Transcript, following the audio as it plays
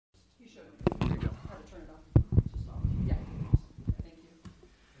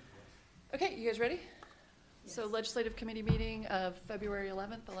you guys ready? Yes. So legislative committee meeting of February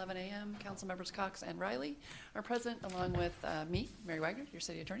 11th, 11 a.m. Council members Cox and Riley are present, along with me, Mary Wagner, your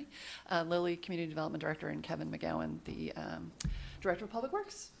city attorney, Lily, community development director, and Kevin McGowan, the director of public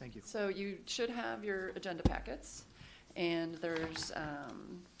works. Thank you. So you should have your agenda packets, and there's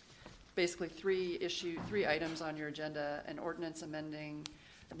basically three items on your agenda: an ordinance amending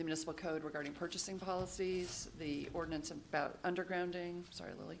the municipal code regarding purchasing policies, the ordinance about undergrounding,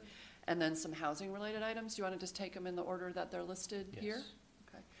 sorry, Lily, and then some housing-related items. Do you want to just take them in the order that they're listed here?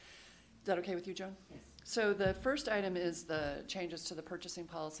 Okay. Is that okay with you, Joan? Yes. So the first item is the changes to the purchasing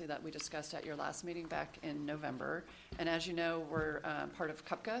policy that we discussed at your last meeting back in November. And as you know, we're part of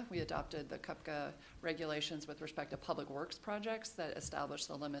CUPCA. We adopted the CUPCA regulations with respect to public works projects that establish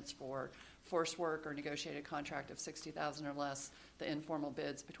the limits for forced work or negotiated contract of $60,000 or less, the informal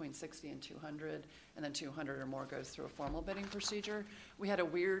bids between $60 and $200, and then $200 or more goes through a formal bidding procedure. We had a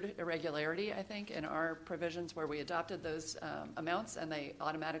weird irregularity, I think, in our provisions where we adopted those amounts and they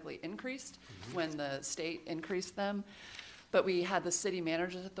automatically increased when the state increased them. But we had the city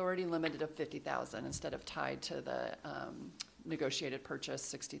manager's authority limited to $50,000 instead of tied to the negotiated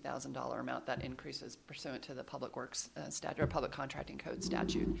purchase $60,000 amount that increases pursuant to the public works statute or public contracting code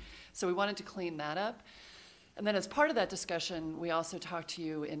statute. So we wanted to clean that up. And then as part of that discussion, we also talked to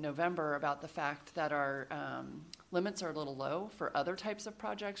you in November about the fact that our limits are a little low for other types of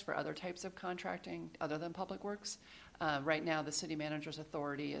projects, for other types of contracting other than public works. Right now, the city manager's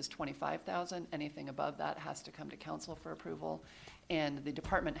authority is $25,000. Anything above that has to come to council for approval. And the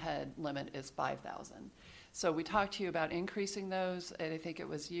department head limit is $5,000. So we talked to you about increasing those, and I think it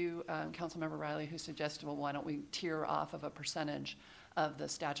was you, Councilmember Riley, who suggested, well, why don't we tier off of a percentage of the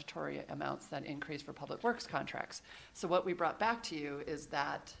statutory amounts that increase for public works contracts. So what we brought back to you is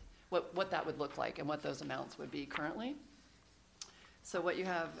that, what that would look like and what those amounts would be currently. So what you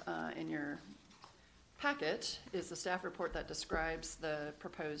have in your packet is the staff report that describes the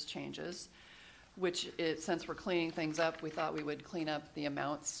proposed changes, which since we're cleaning things up, we thought we would clean up the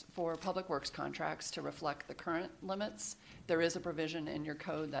amounts for public works contracts to reflect the current limits. There is a provision in your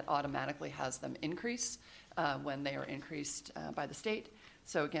code that automatically has them increase when they are increased by the state.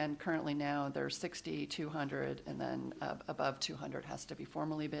 So again, currently now there's 60, 200, and then above 200 has to be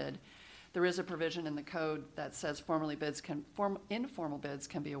formally bid. There is a provision in the code that says informal bids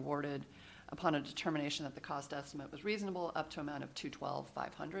can be awarded upon a determination that the cost estimate was reasonable up to an amount of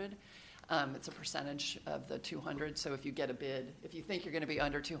 $212,500. It's a percentage of the 200. So if you get a bid, if you think you're going to be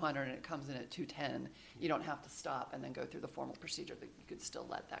under 200 and it comes in at 210, you don't have to stop and then go through the formal procedure. That you could still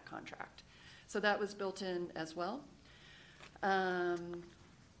let that contract. So that was built in as well. I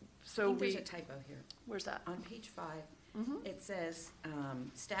think there's a typo here. Where's that? On page 5, it says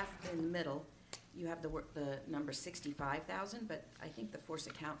staff in the middle. You have the number 65,000, but I think the force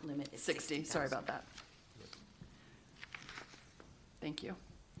account limit is 60. Sorry about that. Thank you.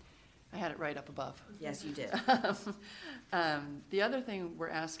 I had it right up above. Yes, you did. The other thing we're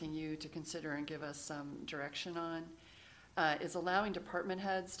asking you to consider and give us some direction on is allowing department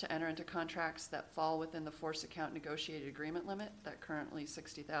heads to enter into contracts that fall within the force account negotiated agreement limit, that currently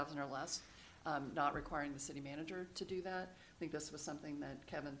 $60,000 or less, not requiring the city manager to do that. I think this was something that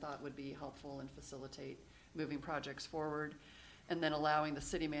Kevin thought would be helpful and facilitate moving projects forward. And then allowing the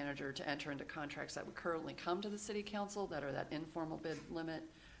city manager to enter into contracts that would currently come to the city council that are that informal bid limit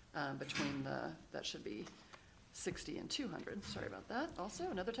between that should be 60 and 200. Sorry about that. Also,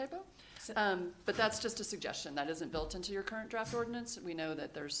 another typo. But that's just a suggestion. That isn't built into your current draft ordinance. We know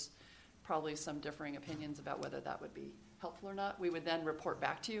that there's probably some differing opinions about whether that would be helpful or not. We would then report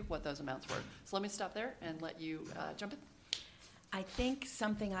back to you what those amounts were. So let me stop there and let you jump in. I think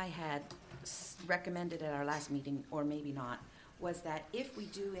something I had recommended at our last meeting, or maybe not, was that if we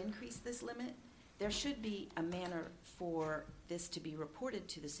do increase this limit, there should be a manner for this to be reported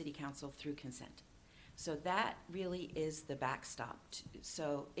to the city council through consent. So that really is the backstop.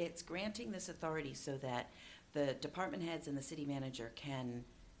 So it's granting this authority so that the department heads and the city manager can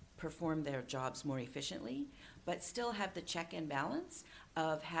perform their jobs more efficiently, but still have the check and balance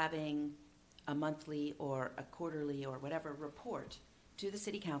of having a monthly or a quarterly or whatever report to the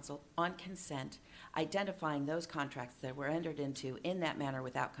city council on consent, identifying those contracts that were entered into in that manner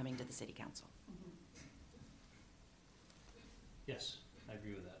without coming to the city council. Yes, I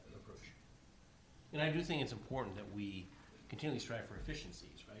agree with that approach. And I do think it's important that we continually strive for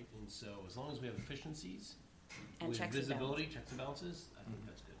efficiencies, right? And so as long as we have efficiencies And with checks and visibility, checks and balances, I think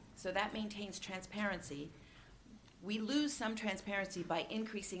that's good. So that maintains transparency. We lose some transparency by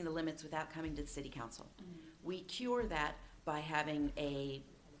increasing the limits without coming to the city council. We cure that by having a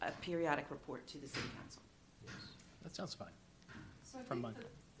periodic report to the city council. Yes. That sounds fine. So I From think my-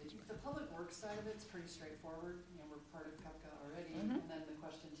 The public works side of it's pretty straightforward, you know, we're part of CUPCA already, Mhm. and then the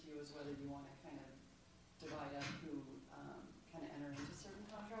question to you is whether you wanna kind of divide up who, kind of enter into certain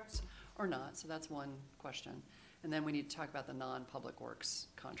contracts or not, so that's one question. And then we need to talk about the non-public works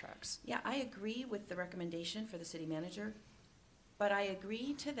contracts. Yeah, I agree with the recommendation for the city manager, but I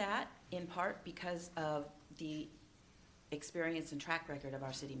agree to that in part because of the experience and track record of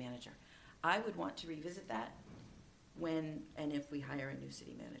our city manager. I would want to revisit that when and if we hire a new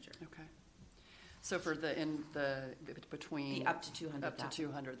city manager. Okay. So for between. The up to 200,000. Up to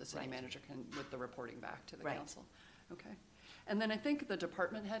 200, the city Right. manager can, with the reporting back to the Right. council. Okay. And then I think the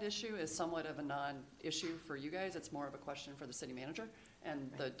department head issue is somewhat of a non-issue for you guys. It's more of a question for the city manager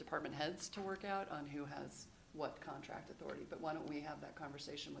and the Right. department heads to work out on who has what contract authority. But why don't we have that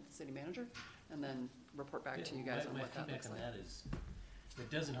conversation with the city manager and then report back to you guys on My what that feedback looks on like. that is, it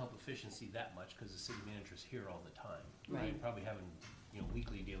doesn't help efficiency that much, because the city manager's here all the time. Right. You're probably having, you know,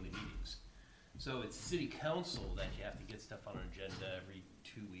 weekly, daily meetings. So it's city council that you have to get stuff on an agenda every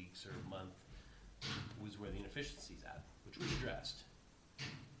 2 weeks or a month, was where the inefficiency's at, which we addressed.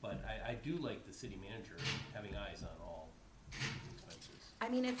 But I do like the city manager having eyes on all expenses. I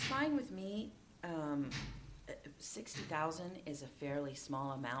mean, it's fine with me. 60,000 is a fairly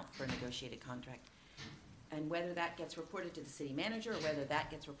small amount for a negotiated contract. And whether that gets reported to the city manager or whether that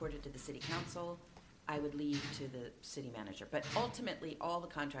gets reported to the city council, I would leave to the city manager. But ultimately, all the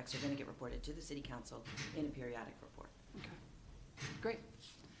contracts are gonna get reported to the city council in a periodic report. Okay. Great.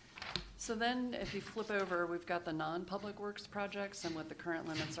 So then, if you flip over, we've got the non-public works projects and what the current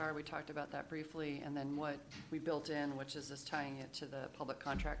limits are. We talked about that briefly. And then what we built in, which is this tying it to the public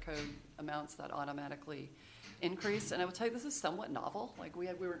contract code amounts that automatically increase. And I will tell you, this is somewhat novel. Like, we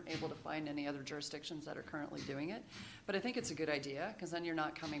weren't able to find any other jurisdictions that are currently doing it. But I think it's a good idea, because then you're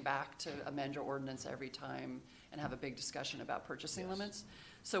not coming back to amend your ordinance every time and have a big discussion about purchasing Yes. limits.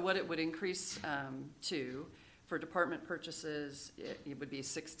 So what it would increase to, for department purchases, it would be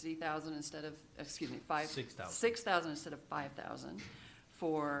 60,000 instead of, 6,000. 6,000 instead of 5,000.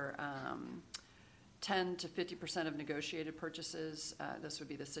 For 10 to 50% of negotiated purchases, this would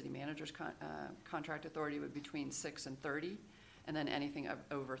be the city manager's contract authority, would be between 6 and 30. And then anything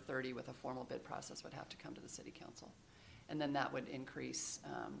over 30 with a formal bid process would have to come to the city council. And then that would increase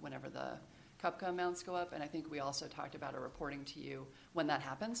whenever the CUPCA amounts go up. And I think we also talked about a reporting to you when that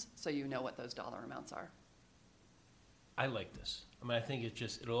happens, so you know what those dollar amounts are. I like this. I mean, I think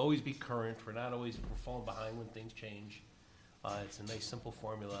it'll always be current. We're falling behind when things change. It's a nice, simple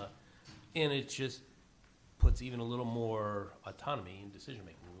formula. And it just puts even a little more autonomy in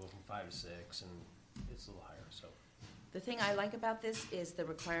decision-making. We go from 5 to 6, and it's a little higher, so. The thing I like about this is the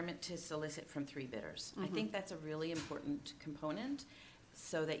requirement to solicit from 3 bidders. I think that's a really important component,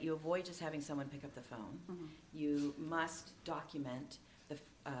 so that you avoid just having someone pick up the phone. You must document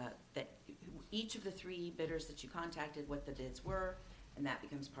that each of the 3 bidders that you contacted, what the bids were, and that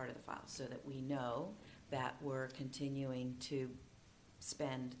becomes part of the file, so that we know that we're continuing to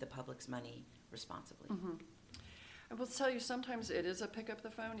spend the public's money responsibly. I will tell you, sometimes it is a pick up the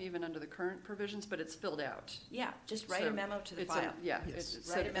phone, even under the current provisions, but it's filled out. Yeah, just write a So memo to the It's a- file. Yeah. Yes. it's-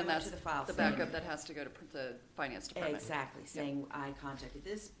 Write a and memo that's to the file The saying- backup that has to go to the finance department. Exactly, saying, I contacted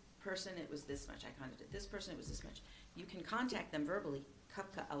this person, it was this much, I contacted this person, it was this much. You can contact them verbally,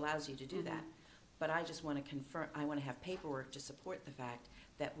 CUPCA allows you to do that, but I just want to confirm, I want to have paperwork to support the fact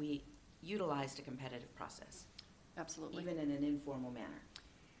that we utilized a competitive process, Absolutely. even in an informal manner.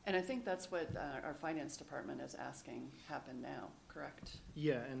 And I think that's what our finance department is asking happen now, correct?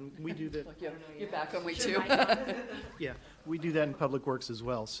 Yeah, and we do that, Look, you're back on week Sure, 2. Mike. yeah, we do that in Public Works as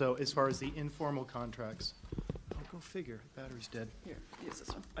well. So as far as the informal contracts, oh, go figure, battery's dead. Here, use this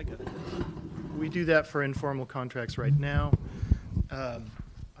one. I got it. We do that for informal contracts right now.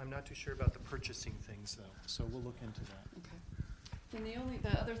 I'm not too sure about the purchasing things, though, so we'll look into that. Okay. And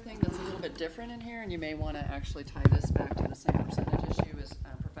the other thing that's a little bit different in here, and you may want to actually tie this back to the same percentage issue, is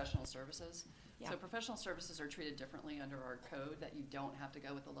professional services. Yeah. So professional services are treated differently under our code, that you don't have to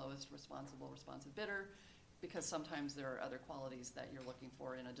go with the lowest responsive bidder, because sometimes there are other qualities that you're looking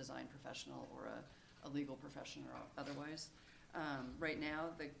for in a design professional or a legal profession or otherwise. Right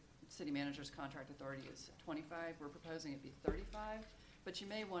now, the city manager's contract authority is 25. We're proposing it be 35, but you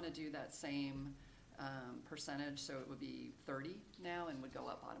may want to do that same percentage, so it would be 30 now and would go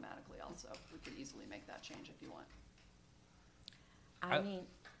up automatically also. We could easily make that change if you want. I mean,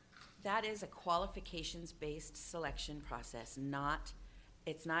 that is a qualifications-based selection process,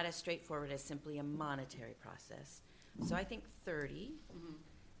 it's not as straightforward as simply a monetary process. So I think 30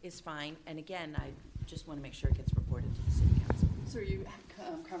 is fine, and again, I just want to make sure it gets reported to the city council. So are you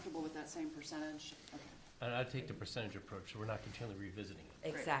comfortable with that same percentage? Okay. And I'd take the percentage approach, so we're not continually revisiting it.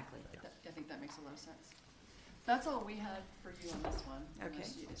 Great. Exactly. I think that makes a lot of sense. That's all we had for you on this one. Okay.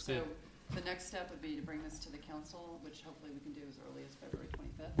 Unless you- That's So good. the next step would be to bring this to the council, which hopefully we can do as early as February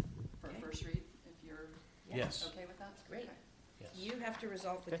 25th for a Okay. first read, if you're Yes. okay with that? Great. Okay. Yes. You have to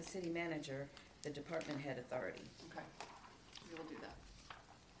resolve with the city manager, the department head authority, Okay, we will do that.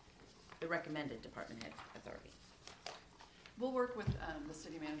 the recommended department head authority. We'll work with the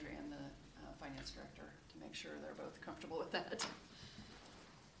city manager and the finance director to make sure they're both comfortable with that. So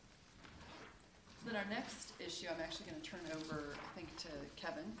then our next issue, I'm actually going to turn over, I think, to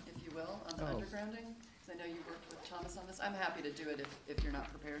Kevin, if you will, on the Oh. undergrounding, because I know you worked with Thomas on this. I'm happy to do it if you're not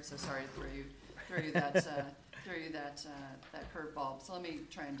prepared, so sorry to throw you that curveball. So let me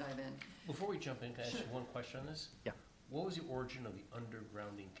try and dive in. Before we jump in, can I ask you Sure. one question on this? Yeah. What was the origin of the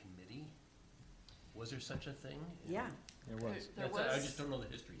undergrounding committee? Was there such a thing? Yeah, There was. There That's, I was- just don't know the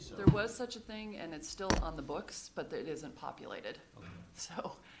history, so. There was such a thing, and it's still on the books, but it isn't populated. Okay.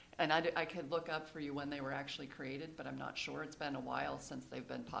 So, and I could look up for you when they were actually created, but I'm not sure. It's been a while since they've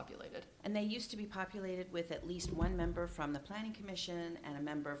been populated. and they used to be populated with at least one member from the planning commission and a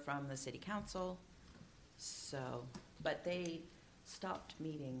member from the city council. So, but they stopped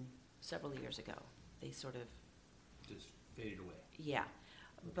meeting several years ago. They sort of, Just faded away. yeah.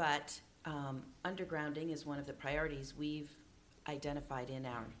 But undergrounding is one of the priorities we've identified in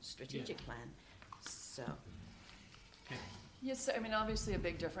our strategic plan. So, Okay. Yes, I mean, obviously a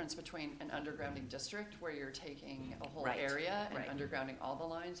big difference between an undergrounding district where you're taking a whole Right, area and right. undergrounding all the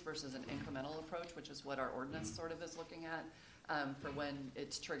lines versus an incremental approach, which is what our ordinance sort of is looking at, for when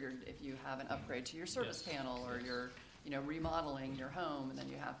it's triggered if you have an upgrade to your service Yes, panel or yes. you're, remodeling your home and then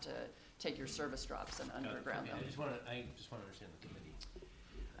you have to take your service drops and underground Okay, them. I just wanna understand the committee.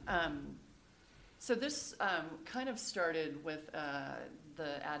 So this kind of started with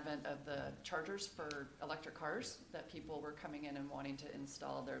the advent of the chargers for electric cars, that people were coming in and wanting to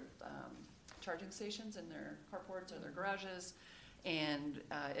install their charging stations in their carports or their garages. And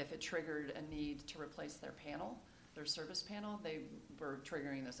if it triggered a need to replace their panel, their service panel, they were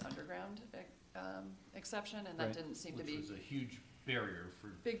triggering this underground exception, and that Right. didn't seem to Which be was a huge barrier for.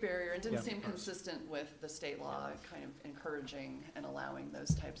 big barrier, and didn't Yeah. seem consistent with the state law kind of encouraging and allowing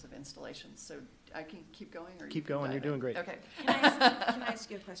those types of installations. So I can keep going, or you Keep can going, you're dive in? doing great. Okay. can I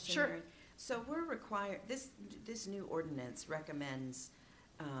ask you a question, Sure. Mary? So we're required, this new ordinance recommends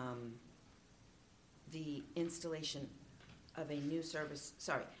the installation of a new service,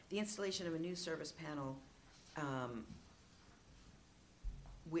 the installation of a new service panel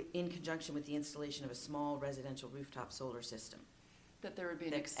in conjunction with the installation of a small residential rooftop solar system. That there would be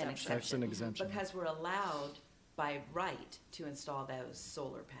an That's an exception. That's an exemption. Because we're allowed by right to install those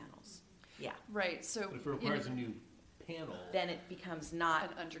solar panels. Yeah, Right, so. But if it requires a new panel, then it becomes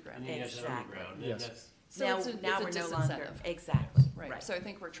not, An underground. and then you have to Exactly. underground, then Yes. that's, So now, it's a- now we're it's a no longer, disincentive. exactly, Right, right. so I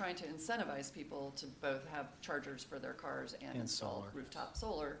think we're trying to incentivize people to both have chargers for their cars and And install solar. rooftop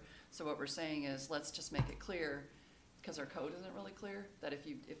solar. So what we're saying is, let's just make it clear, because our code isn't really clear, that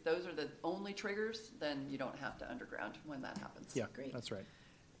if those are the only triggers, then you don't have to underground when that happens. Yeah, Great. that's right.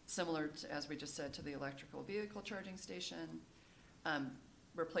 Similar to, as we just said, to the electrical vehicle charging station,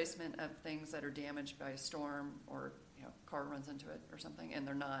 replacement of things that are damaged by a storm or, car runs into it or something, and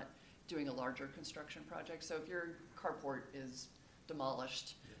they're not doing a larger construction project. So if your carport is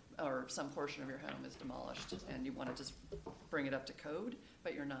demolished, or some portion of your home is demolished, and you want to just bring it up to code,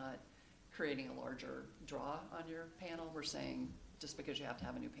 but you're not creating a larger draw on your panel, we're saying, just because you have to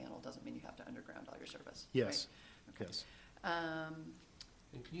have a new panel doesn't mean you have to underground all your service. right? Yes, Okay. yes.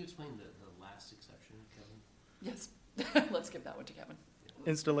 and can you explain the last exception, Kevin? Yes, let's give that one to Kevin.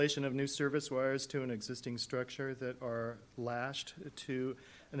 Installation of new service wires to an existing structure that are lashed to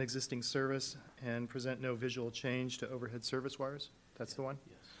an existing service and present no visual change to overhead service wires. That's the one?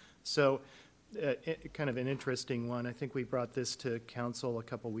 Yes. So, kind of an interesting one. I think we brought this to council a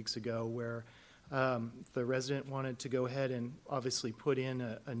couple weeks ago where the resident wanted to go ahead and obviously put in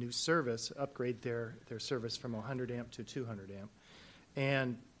a new service, upgrade their service from 100 amp to 200 amp.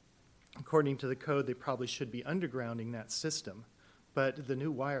 And according to the code, they probably should be undergrounding that system. But the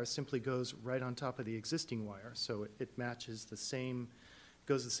new wire simply goes right on top of the existing wire, so it matches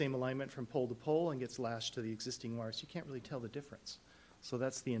goes the same alignment from pole to pole and gets lashed to the existing wire, so you can't really tell the difference. So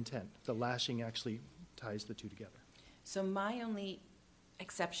that's the intent. The lashing actually ties the two together. So my only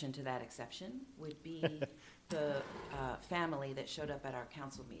exception to that exception would be the family that showed up at our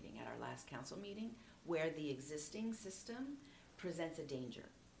council meeting, at our last council meeting, where the existing system presents a danger.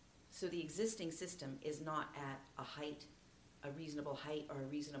 So the existing system is not at a reasonable height or a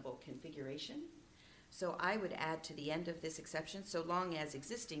reasonable configuration. So I would add to the end of this exception, so long as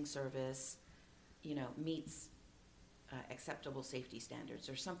existing service meets acceptable safety standards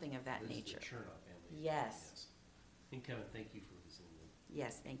or something of that This is nature. the Chernoff family. Yes. And Kevin, thank you for visiting them.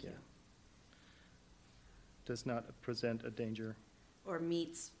 Yes, thank you. Yeah. Does not present a danger. Or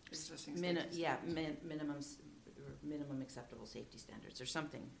meets Existing safety standards. minimum acceptable safety standards or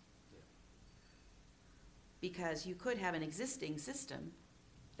something. Yeah. Because you could have an existing system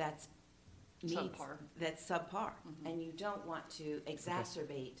that's Subpar. that's subpar, Mhm. and you don't want to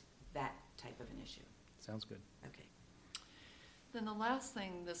exacerbate that type of an issue. Sounds good. Okay. Then the last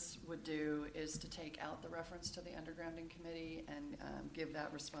thing this would do is to take out the reference to the undergrounding committee and give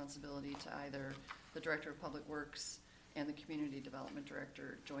that responsibility to either the Director of Public Works and the Community Development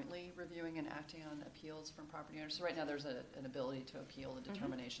Director jointly reviewing and acting on appeals from property owners. So right now, there's an ability to appeal the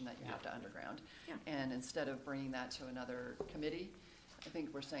determination that you have to underground. Yeah. And instead of bringing that to another committee, I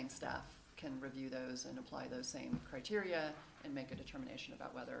think we're saying staff can review those and apply those same criteria and make a determination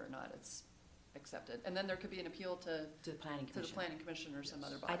about whether or not it's accepted. And then there could be an appeal to To the planning the commission. planning commission or some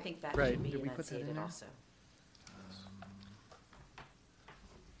other body. I think that Right. should be Did we put that in enunciated there? also.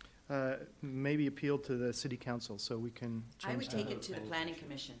 Maybe appeal to the city council, so we can I change would that. take it to the planning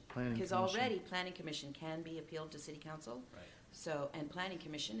commission. Planning Because commission. already, planning commission can be appealed to city council. Right. So, and planning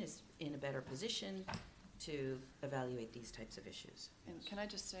commission is in a better position to evaluate these types of issues. And can I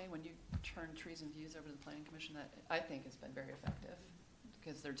just say, when you turn trees and views over to the planning commission, that I think has been very effective,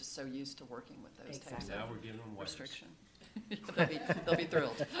 because they're just so used to working with those types Exactly. Now of we're giving them wires. restriction. They'll be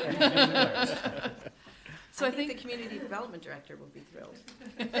thrilled. So I think the community development director will be thrilled.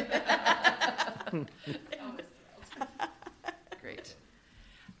 Great.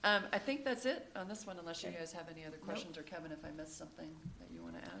 I think that's it on this one, unless you Okay. guys have any other questions, or Kevin, if I missed something that you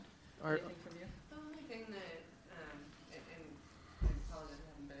want to add? Are- Anything from you? The only thing that, and I apologize, I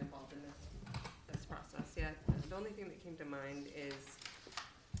haven't been involved in this process yet. The only thing that came to mind is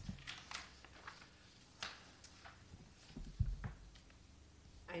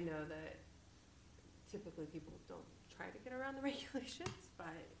I know that typically people don't try to get around the regulations, but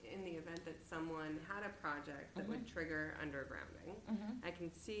in the event that someone had a project that would trigger undergrounding, I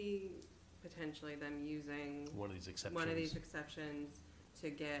can see potentially them using One of these exceptions. one of these exceptions to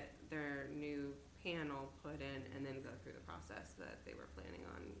get their new panel put in and then go through the process that they were planning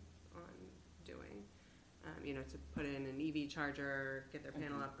on doing. To put in an EV charger, get their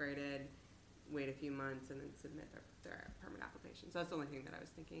panel upgraded, wait a few months, and then submit their permit application. So that's the only thing that I was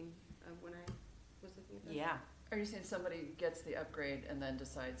thinking of when I was looking at this. Yeah, Are you saying somebody gets the upgrade and then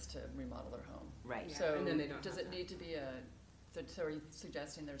decides to remodel their home? right. Yeah, So, and then they don't does have it that. need to be so are you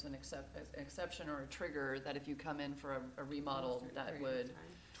suggesting there's an exception or a trigger that if you come in for a remodel, Certain that period of would?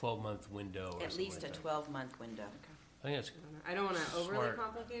 time. 12-month window or At something least a like that. 12-month window. I think that's, I don't wanna overly Smart.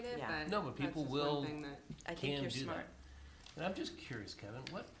 complicate it, Yeah. but No, but that's people just will- one thing that, I think can you're do smart. that. And I'm just curious, Kevin,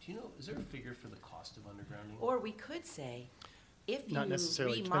 do you know, is there a figure for the cost of undergrounding? Or we could say, if you Not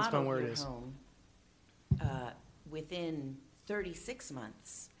necessarily. Depends upon remodel where it your is. home within 36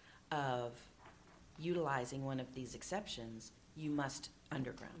 months of utilizing one of these exceptions, you must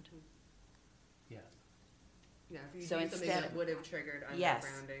underground. Yeah. yeah, if you So do something instead that of- would have triggered Yes,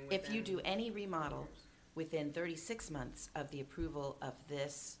 undergrounding if you within do any remodel 2 years. within 36 months of the approval of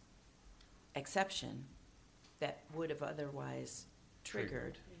this exception that would have otherwise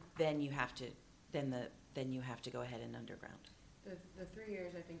triggered, then you have to, then you have to go ahead and underground. The 3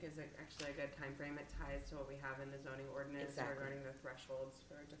 years, I think, is actually a good time frame. It ties to what we have in the zoning ordinance Exactly. regarding the thresholds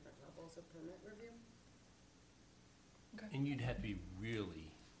for different levels of permit review. And you'd have to be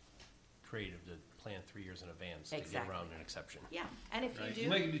really creative to plan 3 years in advance to get Exactly. around an exception. Yeah, and if Right? you You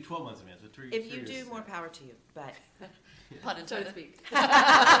might do, do 12 months in advance, but 3 if three you years- do, more power to you, but Pun So to intended. speak. That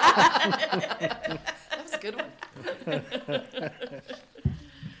was a good one. That's good.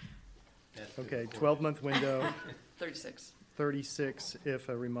 Okay, 12-month window, 36. 36 if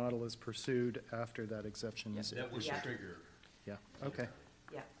a remodel is pursued after that exception is. That would Yeah. trigger. Yeah, okay,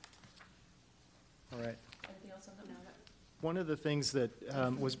 yeah. all right. Anything else on that? One of the things that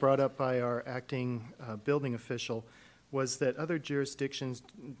was brought up by our acting building official was that other jurisdictions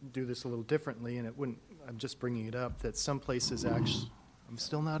do this a little differently, and it wouldn't, I'm just bringing it up, that some places actually, I'm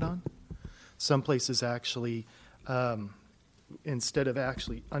still not on? Some places actually, instead of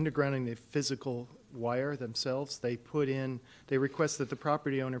actually undergrounding the physical wire themselves, they request that the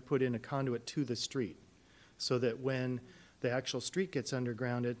property owner put in a conduit to the street, so that when the actual street gets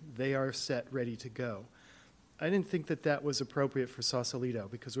undergrounded, they are set, ready to go. I didn't think that that was appropriate for Sausalito,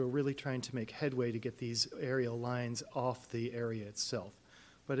 because we're really trying to make headway to get these aerial lines off the area itself.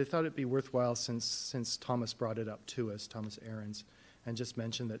 But I thought it'd be worthwhile, since Thomas brought it up to us, Thomas Ahrens, and just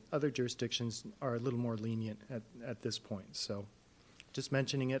mentioned that other jurisdictions are a little more lenient at this point. So just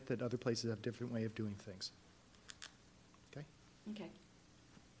mentioning it, that other places have different way of doing things. Okay? Okay.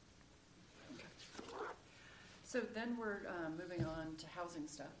 So then we're moving on to housing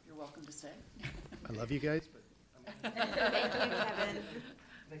stuff. You're welcome to stay. I love you guys, but. Thank you, Kevin.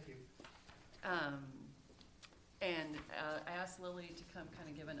 Thank you. And I asked Lily to come kind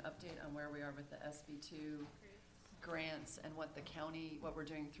of give an update on where we are with the SB2 grants and what the county, what we're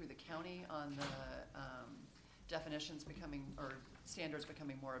doing through the county on the definitions becoming, or standards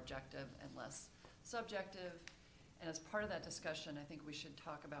becoming more objective and less subjective. And as part of that discussion, I think we should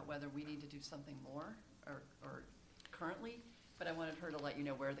talk about whether we need to do something more or currently, but I wanted her to let you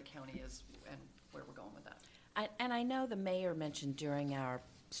know where the county is and where we're going with that. And I know the mayor mentioned during our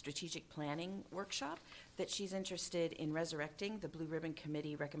strategic planning workshop that she's interested in resurrecting the Blue Ribbon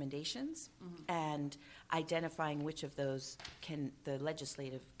Committee recommendations and identifying which of those the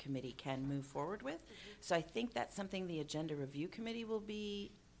legislative committee can move forward with. So I think that's something the Agenda Review Committee will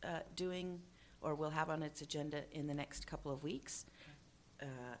be doing, or will have on its agenda in the next couple of weeks.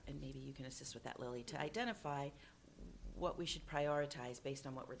 And maybe you can assist with that, Lily, to identify what we should prioritize based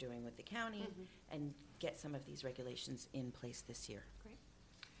on what we're doing with the county and get some of these regulations in place this year. Great.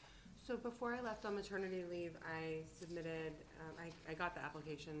 So before I left on maternity leave, I submitted, I got the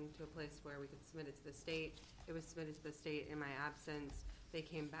application to a place where we could submit it to the state. It was submitted to the state in my absence. They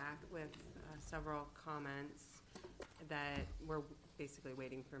came back with several comments that were basically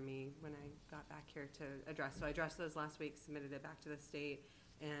waiting for me when I got back here to address. So I addressed those last week, submitted it back to the state,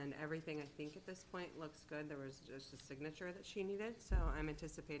 and everything I think at this point looks good. There was just a signature that she needed, so I'm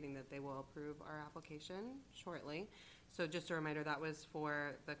anticipating that they will approve our application shortly. So just a reminder, that was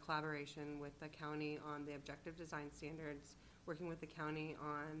for the collaboration with the county on the objective design standards, working with the county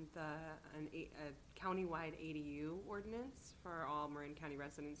on a countywide ADU ordinance for all Marin County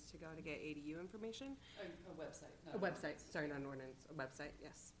residents to go to get ADU information. A website. A website, sorry, not an ordinance, a website,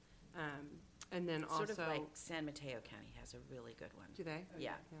 yes. And then also. Sort of like San Mateo County has a really good one. Do they?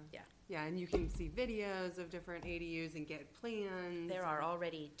 Yeah, yeah. Yeah, and you can see videos of different ADUs and get plans. There are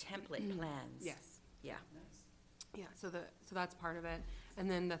already template plans. Yes. Yeah. Nice. Yeah, so that's part of it.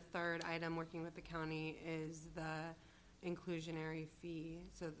 And then the third item, working with the county, is the inclusionary fee.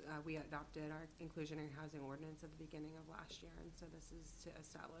 So we adopted our inclusionary housing ordinance at the beginning of last year, and so this is to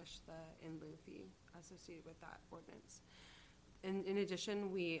establish the in lieu fee associated with that ordinance. In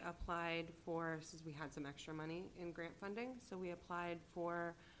addition, we applied for, since we had some extra money in grant funding, so we applied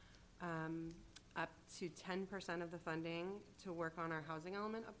for up to 10% of the funding to work on our housing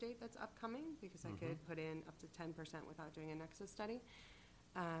element update that's upcoming, because I could put in up to 10% without doing a nexus study.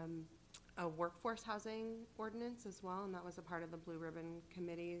 A workforce housing ordinance as well, and that was a part of the Blue Ribbon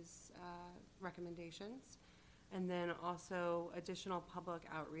Committee's recommendations. And then also additional public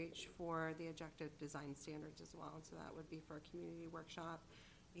outreach for the objective design standards as well. And so that would be for a community workshop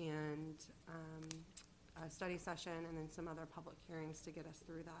and a study session, and then some other public hearings to get us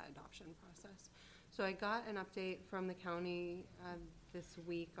through that adoption process. So I got an update from the county this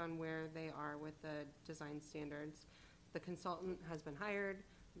week on where they are with the design standards. The consultant has been hired.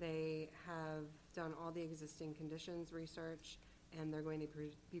 They have done all the existing conditions research, and they're going to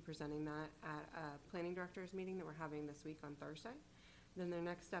be presenting that at a planning directors meeting that we're having this week on Thursday. Then their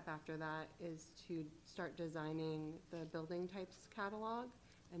next step after that is to start designing the building types catalog,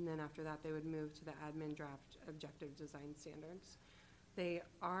 and then after that they would move to the admin draft objective design standards. They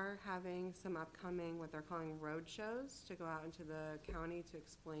are having some upcoming, what they're calling road shows, to go out into the county to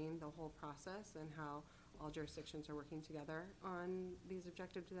explain the whole process and how all jurisdictions are working together on these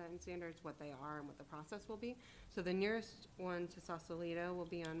objective design standards, what they are and what the process will be. So the nearest one to Sausalito will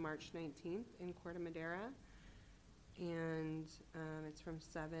be on March 19th in Corte Madera, and it's from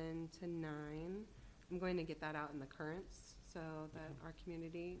 7 to 9. I'm going to get that out in the currents so that our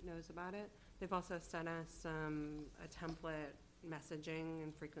community knows about it. They've also sent us a template messaging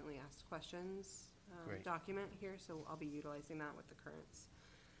and frequently asked questions document here, so I'll be utilizing that with the currents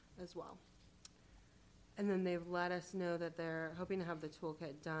as well. And then they've let us know that they're hoping to have the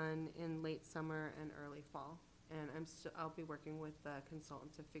toolkit done in late summer and early fall. And I'll be working with the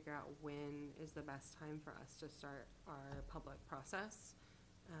consultant to figure out when is the best time for us to start our public process.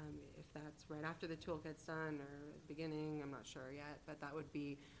 If that's right after the toolkit's done or at the beginning, I'm not sure yet, but that would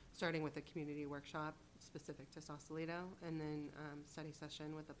be starting with a community workshop specific to Sausalito, and then study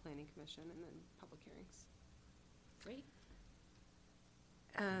session with the Planning Commission, and then public hearings. Great.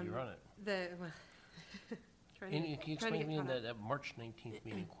 You're on it. trying And to, can you trying to explain get to me caught up. that March 19th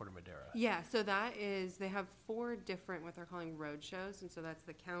meeting, Corte Madera? Yeah, so that is, they have 4 different, what they're calling road shows, and so that's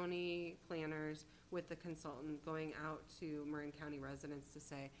the county planners with the consultant going out to Marin County residents to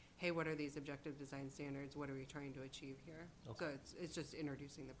say, hey, what are these objective design standards? What are we trying to achieve here? So Okay. it's just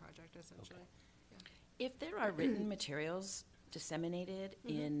introducing the project essentially. If there are written materials disseminated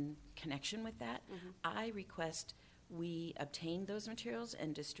Mm-hmm. in connection with that, I request we obtain those materials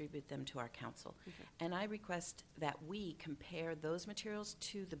and distribute them to our council. And I request that we compare those materials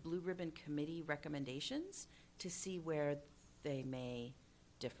to the Blue Ribbon Committee recommendations to see where they may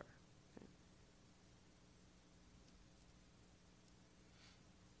differ.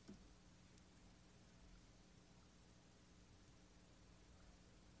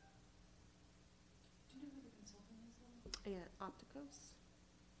 Do you know who the consultant is, Lily? Yeah, Opticos.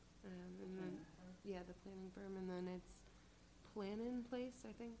 And then, yeah, the planning firm, and then it's Plan in Place,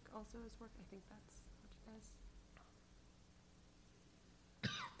 I think, also is work, I think that's what you guys.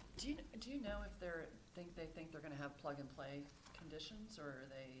 Do you know if they think they're gonna have plug-and-play conditions, or are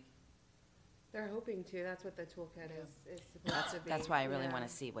they? They're hoping to, that's what the toolkit Yeah. is supposed to be. That's why I really want Yeah.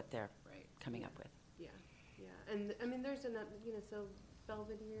 to see what they're Right. coming up with. Yeah, yeah, and, I mean, there's another, so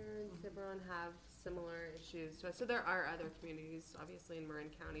Belvedere and Cimarron have similar issues to us. So there are other communities, obviously in Marin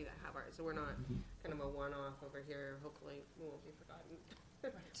County, that have ours, so we're not kind of a one-off over here, hopefully we won't be forgotten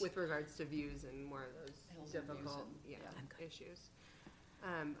with regards to views and more of those Hills and views difficult, and- yeah, yeah. Okay. issues.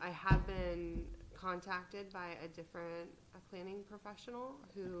 I have been contacted by a different planning professional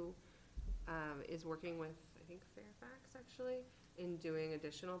who is working with, I think, Fairfax, actually, in doing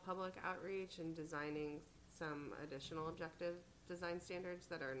additional public outreach and designing some additional objective design standards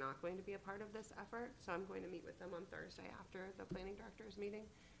that are not going to be a part of this effort. So I'm going to meet with them on Thursday after the planning directors meeting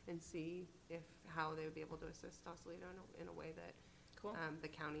and see how they would be able to assist Sausalito in a way that Cool. the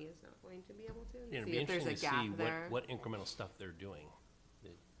county is not going to be able to. And Yeah, it'd see be if there's interesting a to see gap there. what incremental stuff they're doing.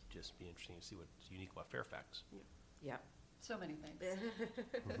 It'd just be interesting to see what's unique about Fairfax. Yeah. So many things.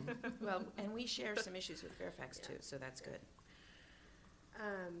 Well, and we share some issues with Fairfax too, so that's good.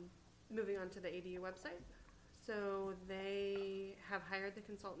 Moving on to the ADU website. So they have hired the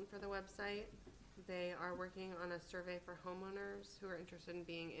consultant for the website. They are working on a survey for homeowners who are interested in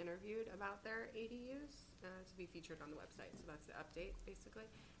being interviewed about their ADUs to be featured on the website. So that's the update, basically.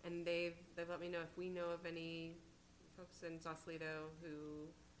 And they've let me know if we know of any folks in Sausalito who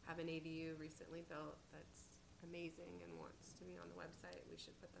have an ADU recently built that's amazing and wants to be on the website, we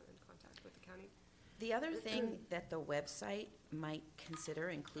should put them in contact with the county. The other thing that the website might consider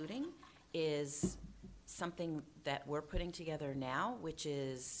including is something that we're putting together now, which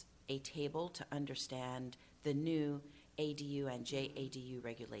is a table to understand the new ADU and JADU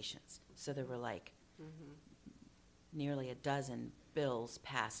regulations. So there were like nearly a dozen bills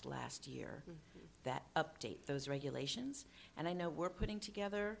passed last year that update those regulations. And I know we're putting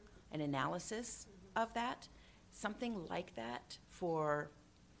together an analysis of that. Something like that for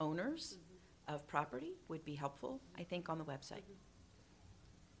owners of property would be helpful, I think, on the website.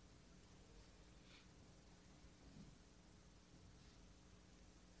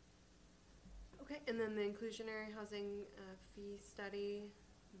 Okay, and then the inclusionary housing fee study,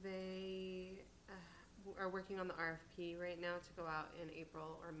 they are working on the RFP right now to go out in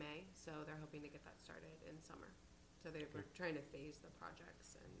April or May, so they're hoping to get that started in summer. So they were trying to phase the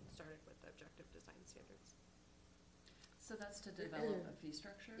projects and started with the objective design standards. So that's to develop a fee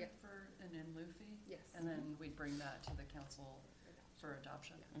structure Yep. for an in lieu fee? Yes. And then we'd bring that to the council for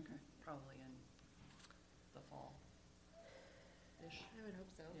adoption? Yeah. Okay, probably in the fall-ish. I would hope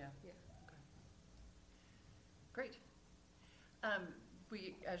so. Yeah. Yeah. Great.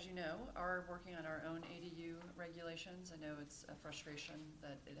 We, as you know, are working on our own ADU regulations. I know it's a frustration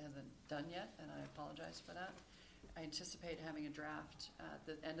that it hasn't done yet, and I apologize for that. I anticipate having a draft at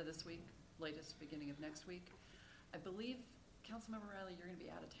the end of this week, latest beginning of next week. I believe, Councilmember Riley, you're gonna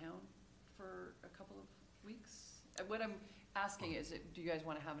be out of town for a couple of weeks? What I'm asking is, do you guys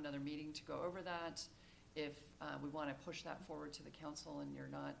wanna have another meeting to go over that? If we wanna push that forward to the council and you're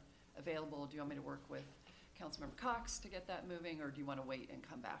not available, do you want me to work with Councilmember Cox to get that moving, or do you wanna wait and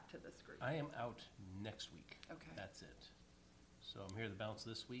come back to this group? I am out next week. Okay. That's it. So I'm here the balance of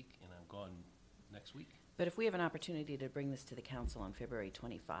this week, and I'm gone next week. But if we have an opportunity to bring this to the council on February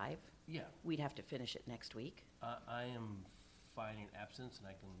 25, Yeah, we'd have to finish it next week. I am fine in absence, and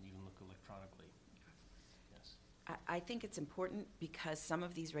I can even look electronically. Yes. I think it's important because some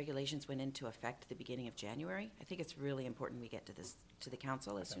of these regulations went into effect at the beginning of January. I think it's really important we get to this, to the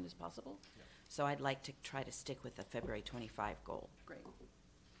council as soon as possible. Yeah. So I'd like to try to stick with the February 25 goal. Great. Okay.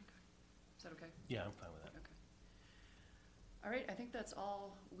 Is that okay? Yeah, I'm fine with that. Okay. All right, I think that's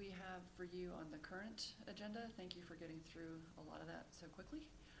all we have for you on the current agenda. Thank you for getting through a lot of that so quickly.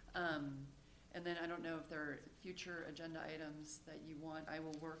 And then I don't know if there are future agenda items that you want. I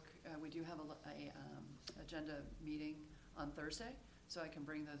will work, we do have a agenda meeting on Thursday, so I can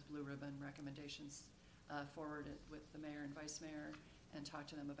bring those blue ribbon recommendations forward with the mayor and vice mayor and talk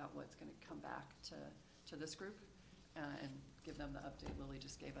to them about what's gonna come back to this group and give them the update Lily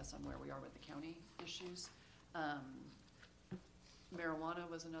just gave us on where we are with the county issues. Marijuana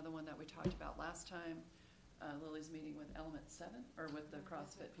was another one that we talked about last time. Lily's meeting with Element 7, or with the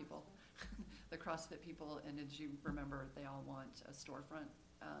CrossFit people. The CrossFit people, and did you remember, they all want a storefront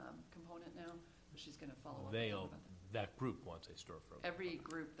component now? She's gonna follow up with them about that. That group wants a storefront. Every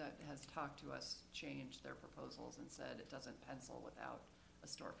group that has talked to us changed their proposals and said it doesn't pencil without a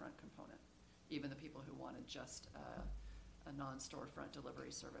storefront component. Even the people who wanted just a non-storefront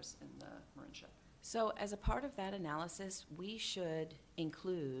delivery service in the Marin Ship. So as a part of that analysis, we should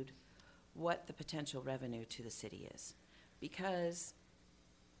include what the potential revenue to the city is. Because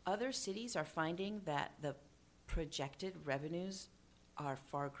other cities are finding that the projected revenues are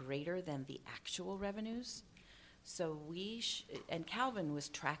far greater than the actual revenues. So and Calvin was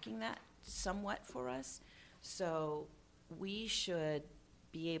tracking that somewhat for us. So we should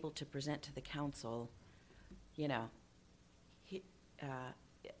be able to present to the council, you know,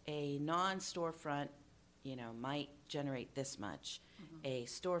 a non-storefront, you know, might generate this much. A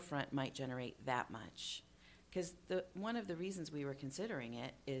storefront might generate that much. Because one of the reasons we were considering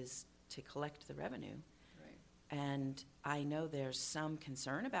it is to collect the revenue. Right. And I know there's some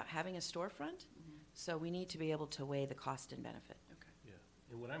concern about having a storefront, so we need to be able to weigh the cost and benefit. Okay. Yeah,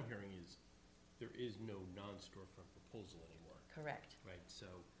 and what I'm hearing is there is no non-storefront proposal anymore, Correct. right? So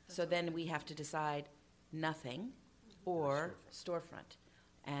So then we have to decide nothing or storefront.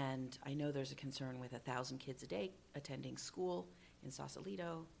 And I know there's a concern with 1,000 kids a day attending school in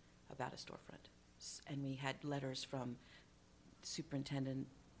Sausalito about a storefront. And we had letters from Superintendent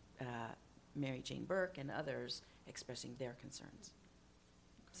Mary Jane Burke and others expressing their concerns.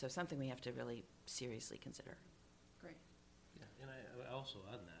 So something we have to really seriously consider. Great. yeah, and I also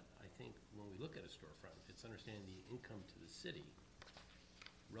on that, I think when we look at a storefront, it's understanding the income to the city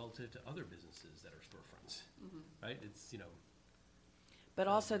relative to other businesses that are storefronts, right? It's, you know, But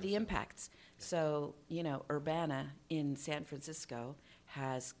also the 5%. impacts. Yeah. So, you know, Urbana in San Francisco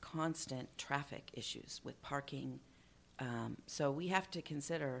has constant traffic issues with parking. So we have to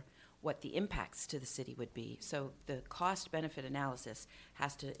consider what the impacts to the city would be. So the cost-benefit analysis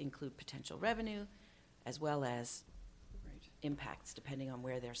has to include potential revenue as well as Right. impacts, depending on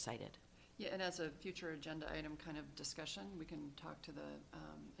where they're sited. Yeah, and as a future agenda item kind of discussion, we can talk to the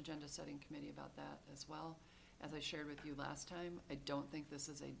agenda setting committee about that as well. As I shared with you last time, I don't think this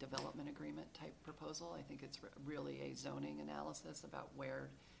is a development agreement type proposal. I think it's really a zoning analysis about where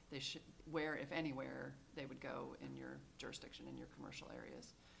they should, where, if anywhere, they would go in your jurisdiction, in your commercial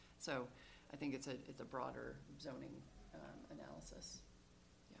areas. So I think it's a broader zoning analysis.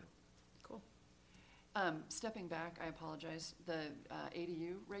 Yeah. Cool. Stepping back, I apologize. The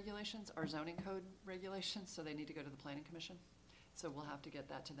ADU regulations are zoning code regulations, so they need to go to the planning commission. So we'll have to get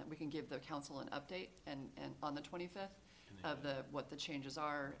that to them. We can give the council an update and on the 25th of what the changes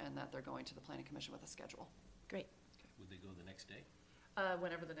are and that they're going to the planning commission with a schedule. Great. would they go the next day?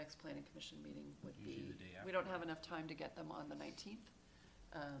 Whenever the next planning commission meeting would be. Usually the day We after. don't have enough time to get them on the 19th,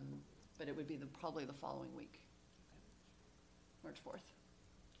 but it would be probably the following week, March 4th.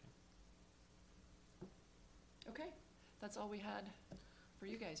 Okay, that's all we had for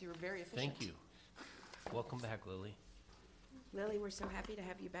you guys. You were very efficient. Thank you. Welcome back, Lily. Lily, we're so happy to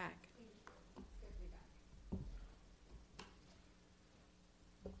have you back.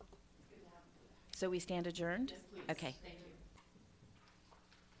 So we stand adjourned? Yes, please. Okay. Thank you.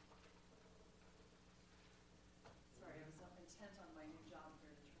 Sorry, I was so intent on my new job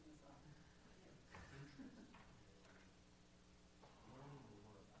here to turn this off.